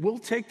we'll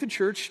take the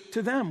church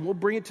to them. We'll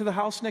bring it to the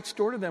house next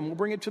door to them. We'll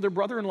bring it to their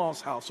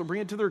brother-in-law's house. We'll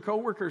bring it to their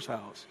coworker's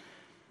house.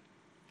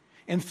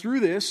 And through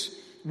this,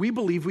 we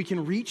believe we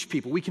can reach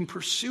people. We can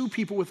pursue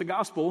people with the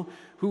gospel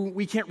who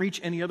we can't reach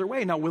any other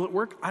way. Now, will it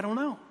work? I don't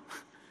know.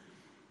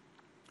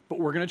 But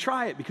we're going to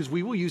try it, because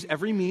we will use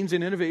every means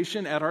and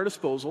innovation at our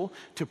disposal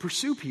to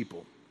pursue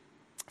people.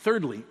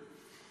 Thirdly,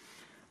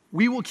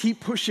 we will keep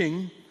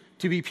pushing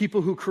to be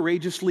people who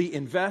courageously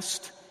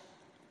invest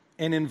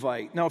and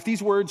invite. Now, if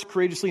these words,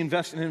 courageously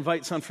invest and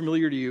invite, sound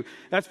familiar to you,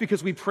 that's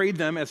because we prayed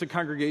them as a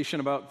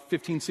congregation about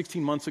 15,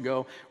 16 months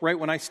ago, right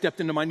when I stepped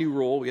into my new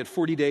role. We had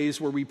 40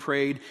 days where we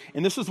prayed,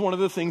 and this is one of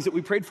the things that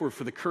we prayed for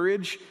the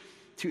courage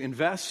to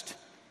invest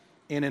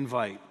and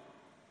invite.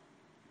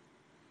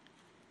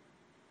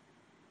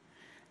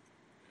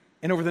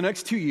 And over the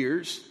next 2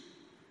 years,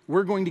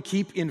 we're going to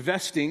keep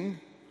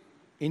investing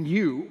in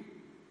you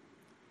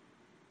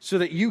so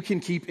that you can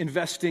keep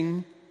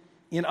investing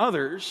in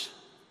others,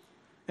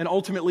 and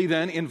ultimately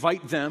then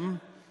invite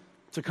them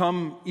to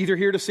come either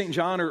here to St.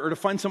 John or to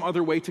find some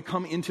other way to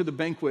come into the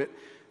banquet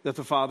that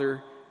the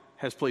Father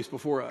has placed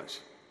before us.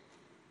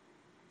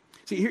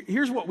 See,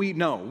 here's what we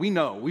know.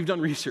 We've done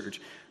research,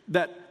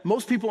 that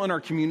most people in our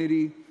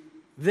community,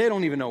 they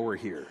don't even know we're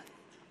here.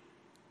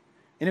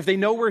 And if they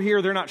know we're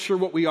here, they're not sure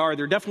what we are.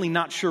 They're definitely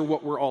not sure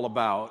what we're all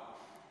about.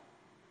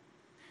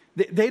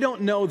 They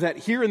don't know that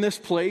here in this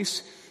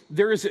place,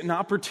 there is an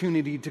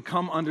opportunity to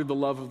come under the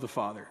love of the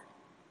Father.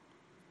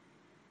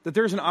 That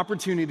there's an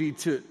opportunity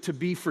to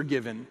be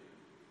forgiven,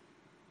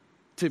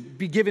 to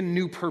be given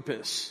new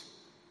purpose.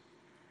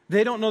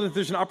 They don't know that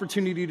there's an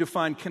opportunity to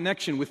find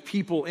connection with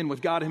people and with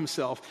God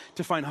Himself,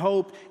 to find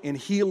hope and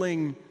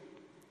healing,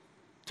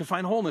 to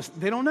find wholeness.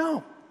 They don't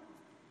know.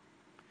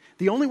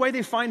 The only way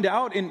they find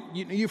out, and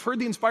you've heard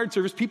the Inspired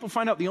service, people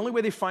find out, the only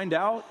way they find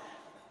out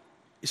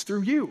is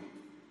through you.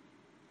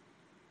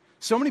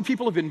 So many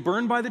people have been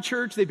burned by the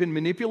church, they've been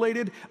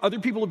manipulated. Other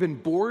people have been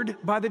bored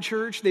by the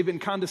church, they've been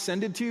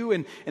condescended to,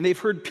 and they've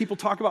heard people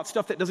talk about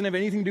stuff that doesn't have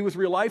anything to do with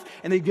real life,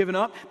 and they've given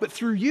up. But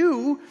through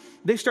you,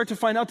 they start to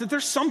find out that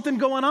there's something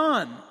going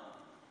on.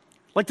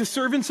 Like the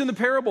servants in the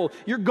parable,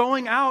 you're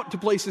going out to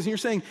places and you're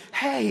saying,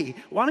 hey,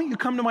 why don't you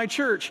come to my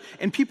church?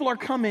 And people are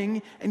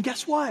coming, and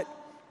guess what?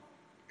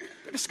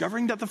 They're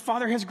discovering that the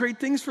Father has great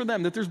things for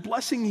them, that there's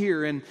blessing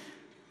here, and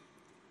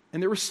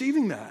they're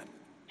receiving that.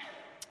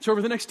 So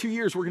over the next 2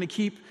 years, we're going to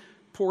keep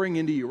pouring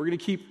into you. We're going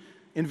to keep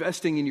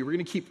investing in you. We're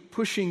going to keep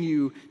pushing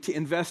you to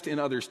invest in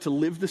others, to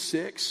live the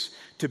 6,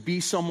 to be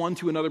someone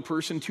to another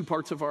person, 2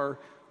 parts of our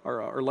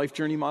life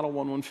journey model,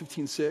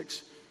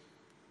 1:15:6.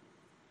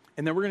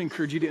 And then we're going to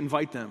encourage you to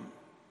invite them,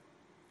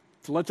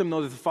 to let them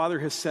know that the Father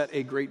has set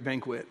a great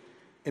banquet,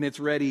 and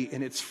it's ready,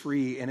 and it's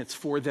free, and it's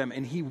for them,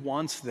 and He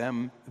wants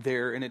them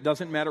there. And it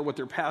doesn't matter what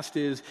their past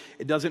is.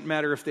 It doesn't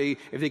matter if they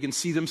can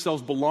see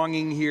themselves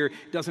belonging here.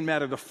 It doesn't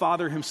matter. The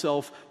Father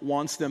Himself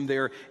wants them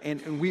there,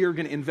 and we are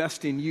going to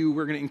invest in you.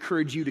 We're going to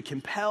encourage you to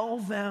compel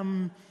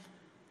them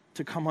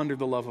to come under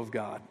the love of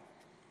God,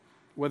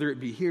 whether it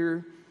be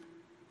here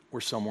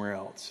or somewhere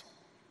else.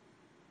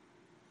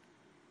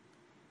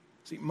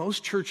 See,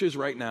 most churches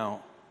right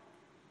now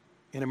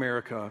in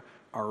America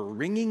are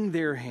wringing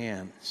their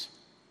hands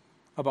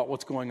about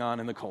what's going on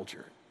in the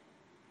culture.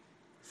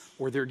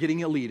 Or they're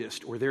getting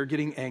elitist, or they're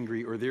getting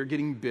angry, or they're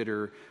getting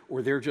bitter,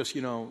 or they're just,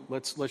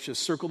 let's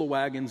just circle the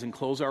wagons and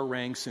close our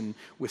ranks and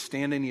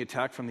withstand any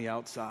attack from the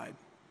outside.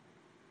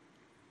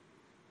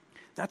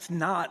 That's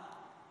not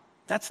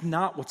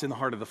what's in the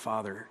heart of the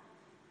Father.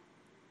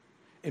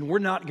 And we're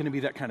not going to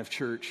be that kind of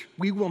church.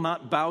 We will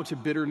not bow to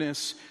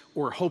bitterness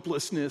or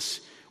hopelessness.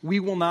 We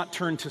will not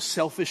turn to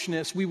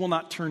selfishness. We will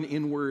not turn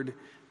inward.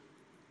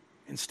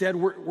 Instead,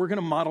 we're going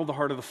to model the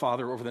heart of the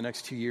Father over the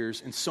next 2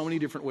 years in so many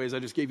different ways. I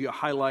just gave you a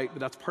highlight, but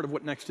that's part of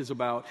what Next is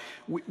about.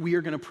 We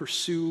are going to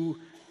pursue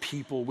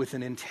people with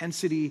an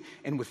intensity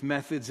and with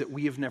methods that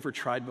we have never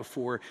tried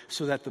before,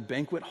 so that the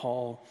banquet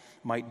hall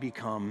might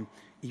become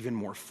even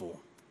more full.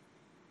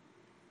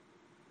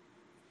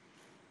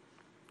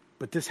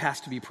 But this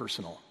has to be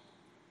personal.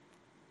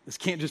 This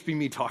can't just be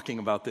me talking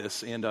about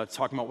this and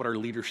talking about what our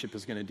leadership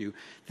is going to do.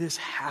 This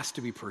has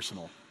to be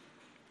personal.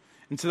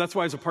 And so that's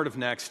why, as a part of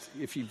Next,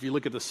 if you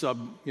look at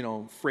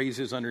the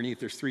phrases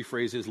underneath, there's 3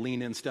 phrases: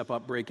 lean in, step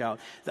up, break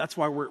out. That's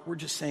why we're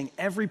just saying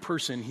every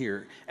person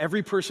here,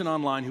 every person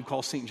online who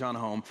calls St. John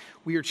home,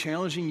 we are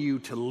challenging you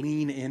to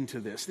lean into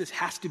this. This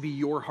has to be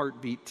your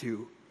heartbeat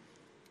too.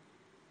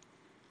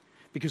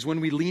 Because when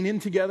we lean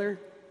in together,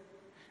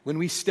 when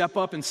we step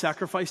up and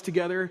sacrifice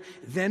together,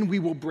 then we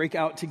will break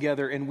out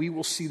together, and we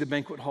will see the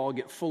banquet hall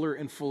get fuller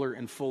and fuller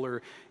and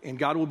fuller, and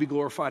God will be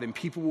glorified, and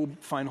people will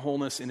find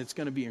wholeness, and it's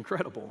going to be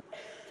incredible.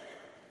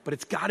 But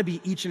it's got to be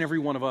each and every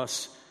one of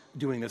us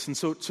doing this. And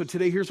so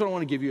today, here's what I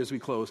want to give you as we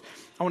close.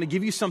 I want to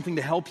give you something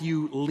to help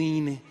you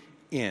lean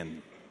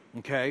in,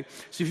 okay?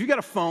 So if you've got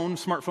a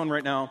smartphone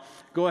right now,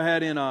 go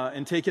ahead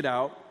and take it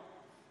out.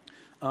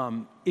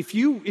 If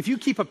you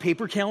keep a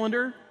paper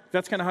calendar,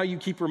 that's kind of how you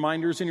keep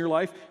reminders in your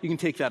life, you can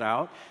take that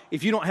out.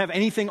 If you don't have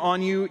anything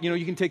on you,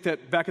 you can take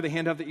that back of the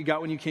handout that you got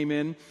when you came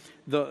in.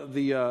 At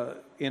the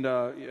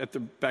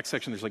back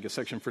section, there's like a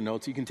section for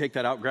notes. You can take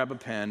that out, grab a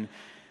pen.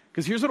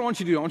 Because here's what I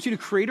want you to do. I want you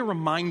to create a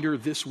reminder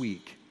this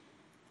week.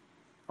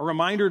 A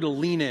reminder to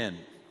lean in.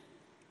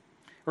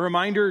 A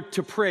reminder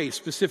to pray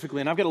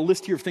specifically. And I've got a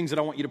list here of things that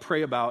I want you to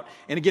pray about.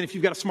 And again, if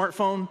you've got a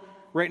smartphone,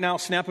 right now,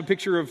 snap a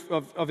picture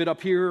of it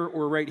up here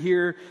or right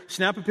here.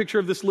 Snap a picture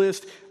of this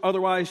list.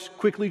 Otherwise,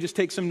 quickly just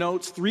take some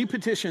notes. 3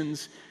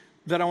 petitions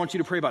that I want you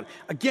to pray about.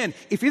 Again,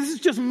 if this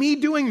is just me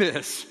doing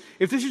this,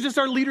 if this is just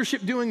our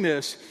leadership doing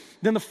this,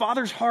 then the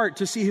Father's heart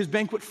to see His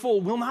banquet full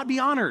will not be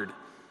honored.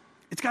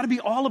 It's got to be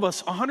all of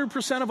us,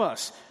 100% of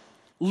us,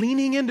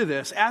 leaning into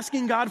this,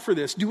 asking God for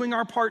this, doing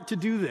our part to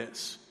do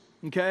this,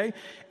 okay?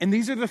 And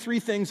these are the 3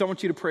 things I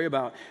want you to pray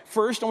about.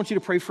 First, I want you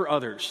to pray for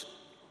others.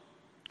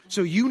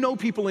 So you know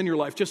people in your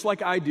life, just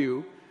like I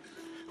do,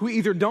 who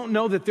either don't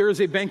know that there is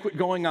a banquet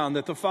going on,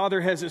 that the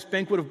Father has this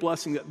banquet of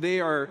blessing that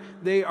they are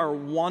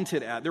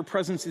wanted at. Their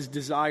presence is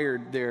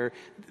desired there.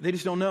 They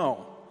just don't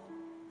know.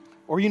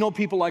 Or you know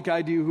people like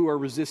I do who are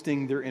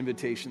resisting their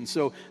invitation.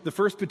 So the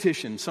first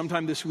petition,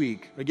 sometime this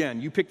week,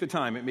 again, you pick the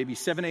time. It may be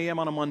 7 a.m.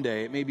 on a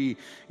Monday. It may be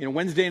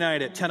Wednesday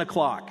night at 10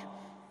 o'clock.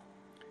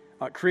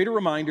 Create a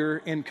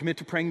reminder and commit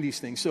to praying these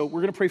things. So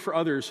we're going to pray for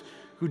others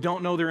who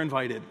don't know they're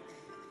invited,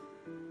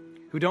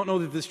 who don't know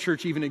that this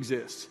church even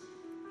exists,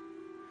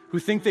 who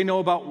think they know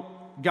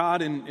about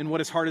God and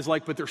what His heart is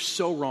like, but they're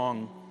so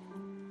wrong.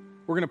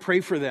 We're going to pray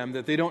for them,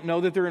 that they don't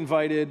know that they're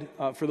invited,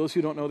 for those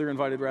who don't know they're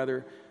invited,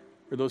 rather,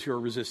 or those who are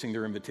resisting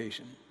their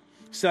invitation.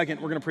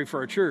 Second, we're going to pray for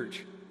our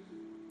church,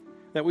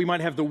 that we might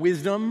have the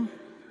wisdom,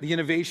 the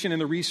innovation, and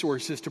the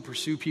resources to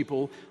pursue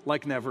people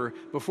like never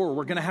before.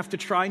 We're going to have to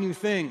try new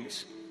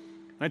things.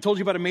 And I told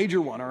you about a major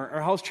one,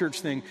 our house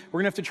church thing.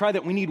 We're going to have to try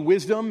that. We need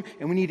wisdom,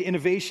 and we need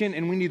innovation,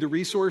 and we need the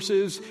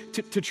resources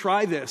to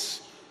try this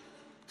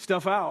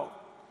stuff out.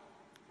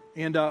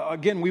 And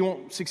again, we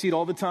won't succeed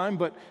all the time,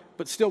 but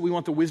still, we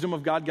want the wisdom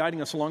of God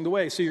guiding us along the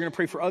way. So you're going to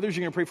pray for others,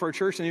 you're going to pray for our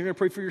church, and you're going to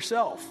pray for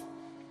yourself.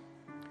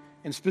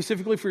 And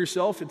specifically for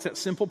yourself, it's that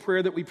simple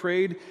prayer that we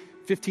prayed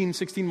 15,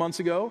 16 months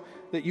ago,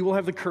 that you will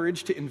have the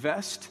courage to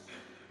invest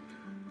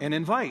and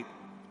invite.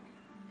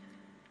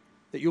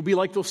 That you'll be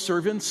like those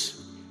servants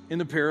in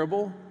the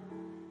parable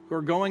who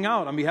are going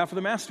out on behalf of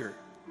the master.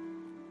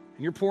 And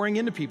you're pouring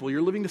into people.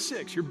 You're living to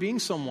 6. You're being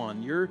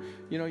someone. You're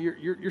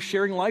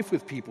sharing life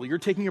with people. You're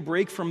taking a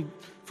break from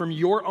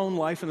your own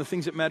life and the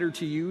things that matter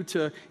to you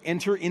to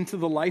enter into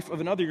the life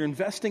of another. You're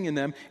investing in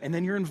them, and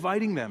then you're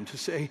inviting them to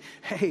say,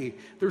 hey,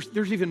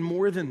 there's even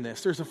more than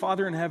this. There's a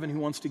Father in heaven who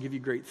wants to give you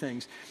great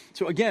things.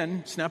 So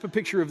again, snap a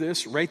picture of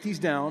this, write these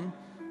down,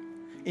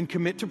 and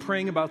commit to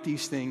praying about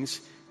these things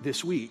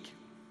this week.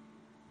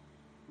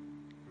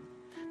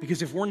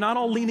 Because if we're not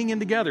all leaning in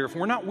together, if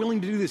we're not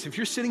willing to do this, if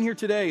you're sitting here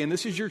today and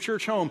this is your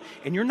church home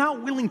and you're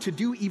not willing to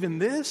do even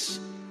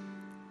this,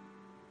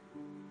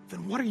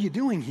 then what are you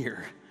doing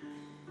here?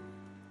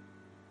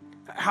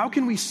 How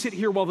can we sit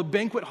here while the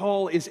banquet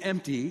hall is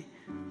empty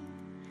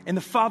and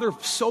the Father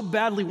so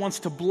badly wants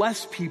to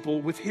bless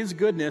people with His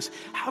goodness?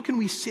 How can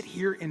we sit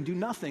here and do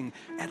nothing?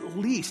 At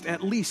least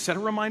set a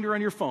reminder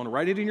on your phone,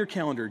 write it in your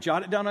calendar,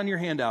 jot it down on your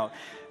handout.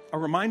 A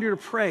reminder to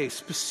pray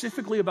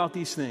specifically about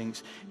these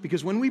things.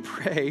 Because when we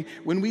pray,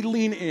 when we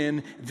lean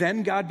in,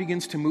 then God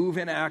begins to move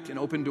and act and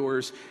open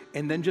doors.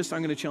 And then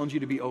I'm going to challenge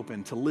you to be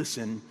open, to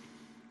listen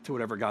to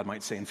whatever God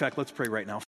might say. In fact, let's pray right now.